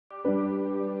So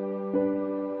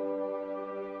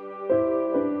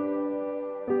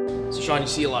Sean, you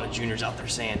see a lot of juniors out there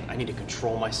saying, I need to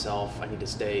control myself, I need to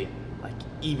stay like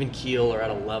even keel or at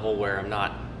a level where I'm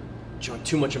not showing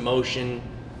too much emotion,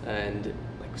 and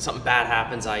like if something bad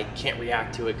happens, I can't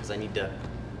react to it because I need to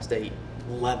stay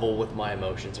level with my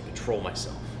emotions and control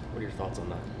myself. What are your thoughts on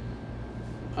that?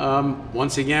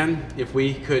 Once again, if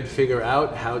we could figure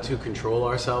out how to control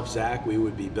ourselves, Zach, we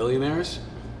would be billionaires.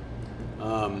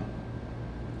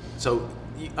 So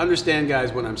you understand,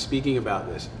 guys, when I'm speaking about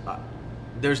this,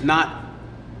 there's not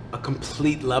a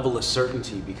complete level of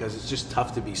certainty because it's just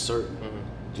tough to be certain.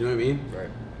 Mm-hmm. Do you know what I mean? Right.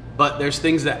 But there's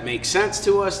things that make sense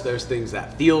to us. There's things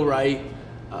that feel right.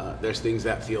 There's things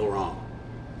that feel wrong.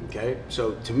 Okay?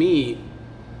 So to me,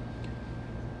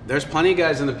 there's plenty of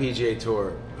guys on the PGA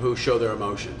Tour who show their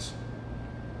emotions.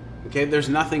 Okay? There's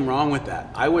nothing wrong with that.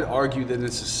 I would argue that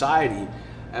in society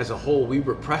as a whole, we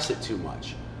repress it too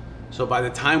much. So by the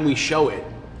time we show it,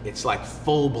 it's like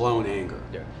full-blown anger.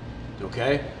 Yeah.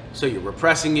 Okay? So you're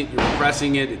repressing it,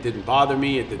 it didn't bother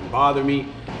me, it didn't bother me.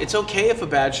 It's okay if a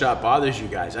bad shot bothers you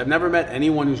guys. I've never met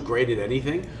anyone who's great at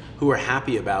anything who are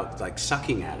happy about like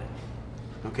sucking at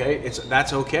it. Okay?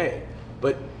 That's okay.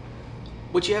 But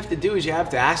what you have to do is you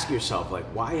have to ask yourself, like,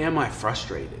 why am I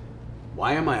frustrated?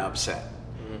 Why am I upset?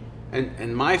 Mm-hmm.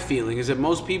 And my feeling is that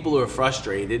most people who are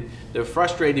frustrated, they're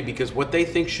frustrated because what they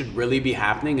think should really be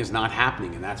happening is not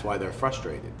happening, and that's why they're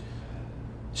frustrated.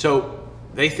 So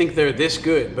they think they're this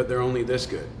good, but they're only this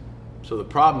good. So the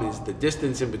problem is the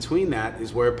distance in between that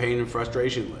is where pain and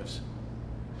frustration lives.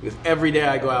 Because every day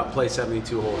I go out and play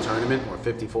 72-hole tournament or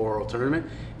 54-hole tournament,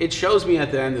 it shows me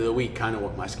at the end of the week kind of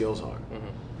what my skills are. Mm-hmm.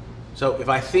 So if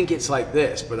I think it's like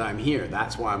this, but I'm here,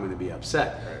 that's why I'm going to be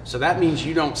upset. Right. So that means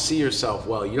you don't see yourself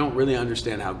well. You don't really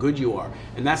understand how good you are.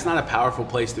 And that's not a powerful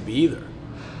place to be either.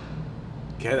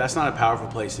 Okay, that's not a powerful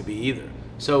place to be either.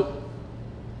 So,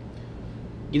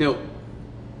 you know,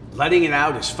 letting it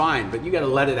out is fine, but you got to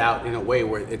let it out in a way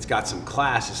where it's got some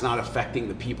class. It's not affecting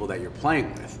the people that you're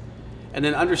playing with. And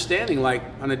then understanding, like,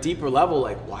 on a deeper level,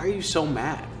 like, why are you so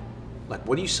mad? Like,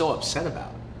 what are you so upset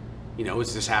about? You know,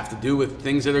 does this have to do with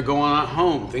things that are going on at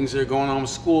home, things that are going on with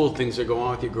school, things that are going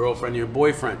on with your girlfriend or your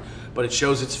boyfriend, but it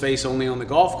shows its face only on the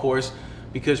golf course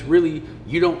because really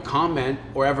you don't comment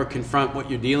or ever confront what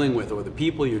you're dealing with or the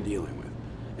people you're dealing with.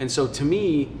 And so to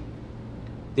me,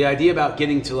 the idea about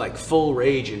getting to like full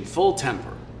rage and full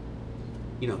temper,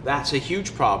 you know, that's a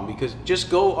huge problem because just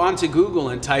go onto Google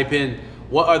and type in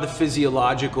what are the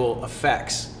physiological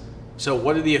effects. So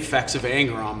what are the effects of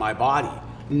anger on my body?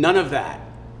 None of that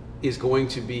is going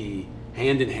to be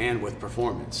hand in hand with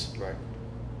performance. Right.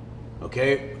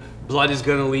 Okay? Blood is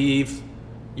going to leave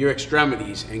your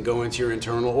extremities and go into your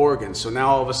internal organs. So now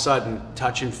all of a sudden,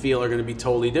 touch and feel are going to be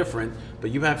totally different, but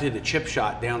you have to hit a chip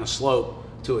shot down a slope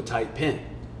to a tight pin.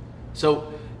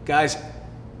 So guys,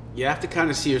 you have to kind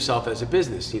of see yourself as a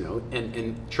business, you know,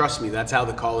 and trust me, that's how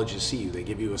the colleges see you. They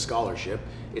give you a scholarship.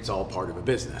 It's all part of a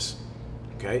business.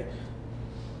 Okay?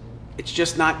 It's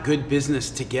just not good business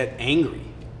to get angry.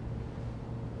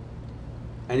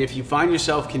 And if you find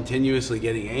yourself continuously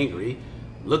getting angry,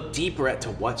 look deeper at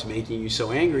to what's making you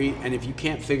so angry. And if you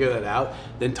can't figure that out,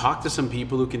 then talk to some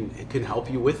people who can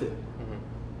help you with it. Mm-hmm.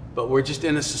 But we're just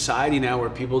in a society now where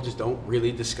people just don't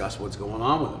really discuss what's going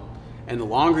on with them. And the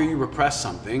longer you repress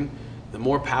something, the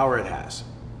more power it has.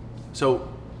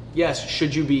 So yes,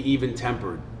 should you be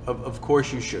even-tempered? Of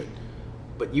course you should.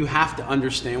 But you have to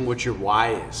understand what your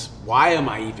why is. Why am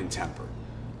I even-tempered?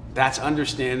 That's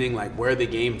understanding like where the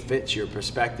game fits, your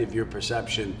perspective, your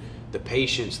perception, the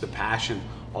patience, the passion,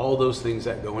 all those things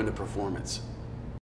that go into performance.